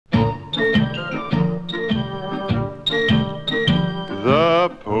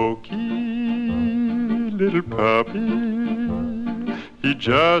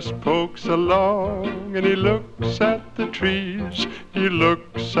just pokes along and he looks at the trees. He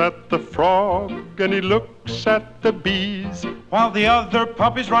looks at the frog and he looks at the bees. While the other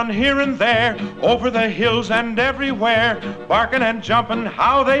puppies run here and there, over the hills and everywhere, barking and jumping,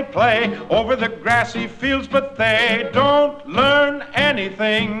 how they play over the grassy fields, but they don't learn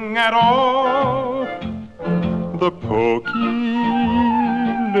anything at all. The Poky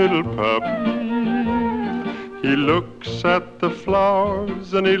little puppy, he looks at the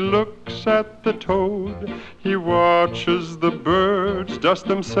flowers and he looks at the toad. He watches the birds dust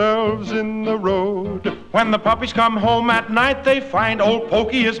themselves in the road. When the puppies come home at night, they find old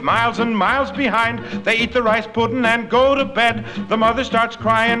Poky is miles and miles behind. They eat the rice pudding and go to bed. The mother starts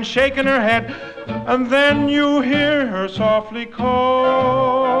crying, shaking her head, and then you hear her softly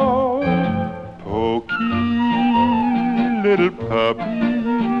call, Poky little puppy.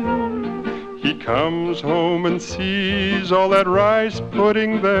 He comes home and sees all that rice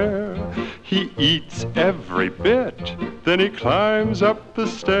pudding there. He eats every bit, then he climbs up the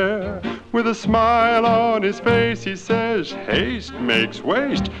stair. With a smile on his face, he says, haste makes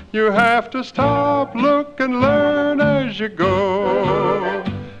waste. You have to stop, look, and learn as you go.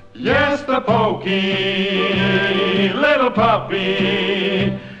 yes, the Poky little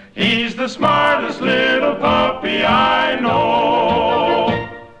puppy, he's the smartest little puppy I know.